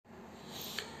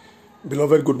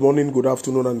Beloved, good morning, good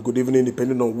afternoon, and good evening,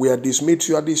 depending on where this meets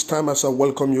you at this time, as I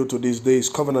welcome you to this day's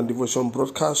Covenant Devotion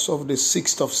broadcast of the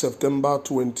 6th of September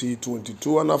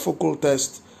 2022. And our focal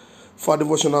text for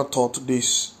devotional thought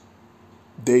this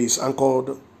day is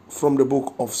anchored from the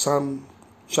book of Psalm,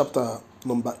 chapter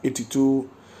number 82,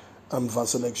 and verse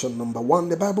selection number 1.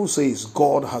 The Bible says,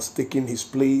 God has taken his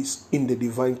place in the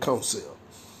divine council.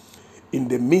 In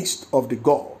the midst of the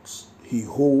gods, he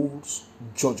holds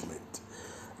judgment.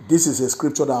 This is a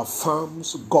scripture that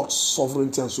affirms God's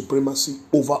sovereignty and supremacy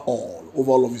over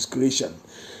all of his creation,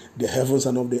 the heavens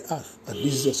and of the earth. And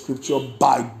this is a scripture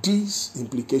by this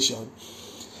implication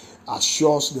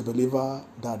assures the believer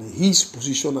that his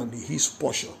position and his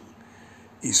portion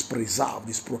is preserved,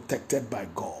 is protected by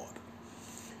God.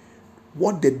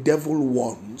 What the devil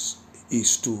wants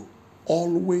is to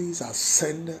always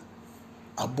ascend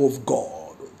above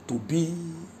God, to be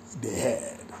the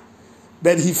head.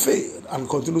 But he failed and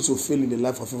continues to fail in the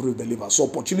life of every believer. So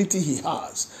opportunity he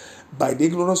has by the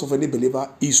ignorance of any believer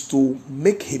is to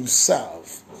make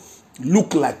himself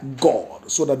look like God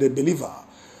so that the believer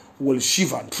will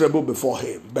shiver and tremble before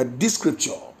him. But this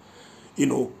scripture,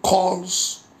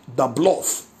 calls the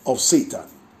bluff of Satan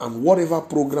and whatever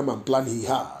program and plan he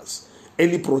has,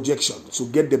 any projection to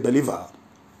get the believer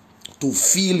to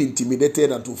feel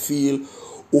intimidated and to feel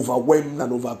overwhelmed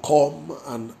and overcome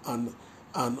and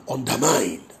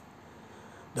undermined.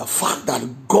 The fact that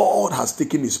God has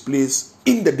taken his place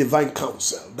in the divine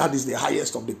council, that is the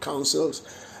highest of the councils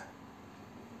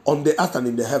on the earth and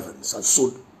in the heavens. And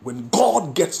so when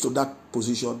God gets to that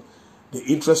position, the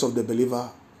interest of the believer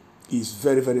is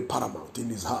very, very paramount in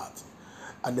his heart.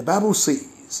 And the Bible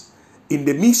says, in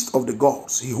the midst of the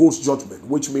gods, he holds judgment,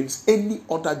 which means any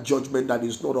other judgment that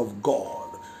is not of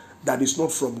God, that is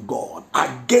not from God,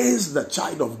 against the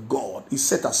child of God is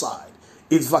set aside.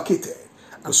 It's vacated.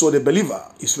 And so the believer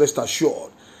is rest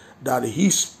assured that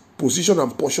his position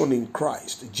and portion in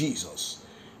Christ Jesus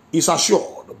is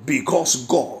assured because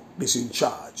God is in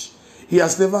charge. He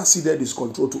has never ceded his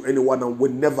control to anyone and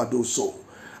will never do so.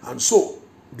 And so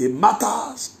the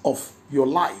matters of your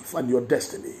life and your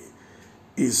destiny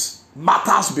is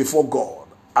matters before God,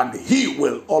 and he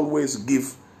will always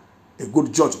give a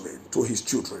good judgment to his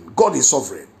children. God is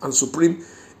sovereign and supreme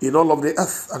in all of the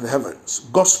earth and heavens.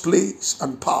 God's place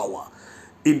and power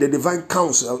in the divine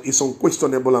council is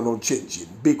unquestionable and unchanging.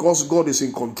 Because God is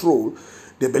in control,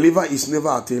 the believer is never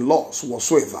at a loss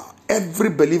whatsoever. Every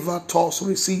believer thus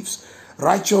receives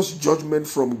righteous judgment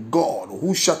from God,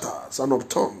 who shatters and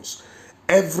upturns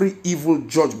every evil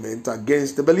judgment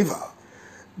against the believer.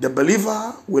 The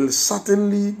believer will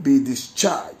certainly be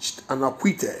discharged and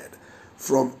acquitted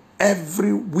from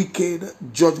every wicked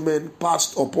judgment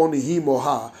passed upon him or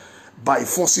her by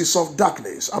forces of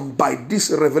darkness. And by this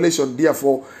revelation,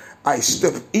 therefore, I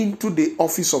step into the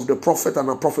office of the prophet and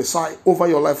I prophesy over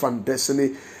your life and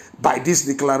destiny by this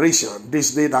declaration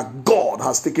this day that God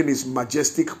has taken his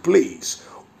majestic place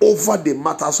over the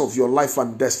matters of your life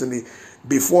and destiny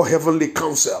before heavenly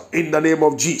council in the name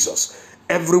of Jesus.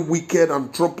 Every wicked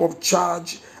and trumped up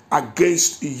charge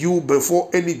against you before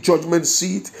any judgment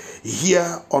seat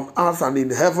here on earth and in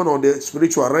heaven on the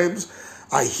spiritual realms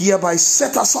are hereby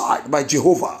set aside by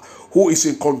Jehovah, who is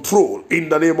in control in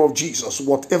the name of Jesus.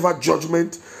 Whatever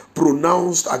judgment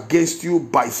pronounced against you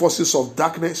by forces of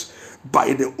darkness,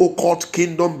 by the occult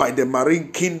kingdom, by the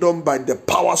marine kingdom, by the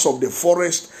powers of the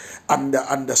forest and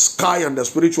the sky and the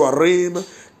spiritual realm,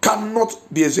 cannot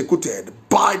be executed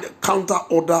by the counter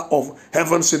order of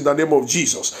heavens in the name of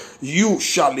Jesus. You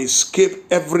shall escape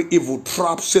every evil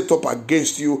trap set up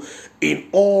against you in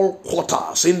all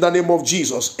quarters in the name of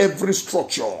Jesus. Every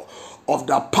structure of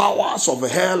the powers of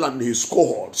hell and his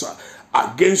cohorts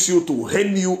against you to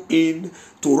hem you in,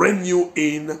 to rein you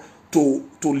in, to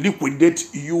liquidate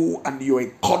you and your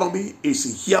economy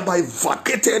is hereby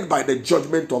vacated by the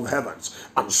judgment of heavens.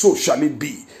 And so shall it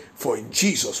be. For in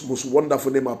Jesus' most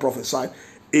wonderful name I prophesy.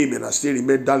 Amen. I still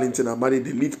remain Darlington Amani,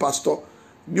 the lead pastor,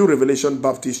 New Revelation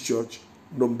Baptist Church,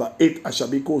 number 8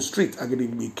 Ashabiko Street,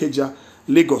 Agedingbi, Ikeja,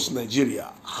 Lagos,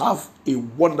 Nigeria. Have a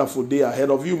wonderful day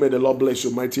ahead of you. May the Lord bless you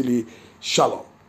mightily. Shalom.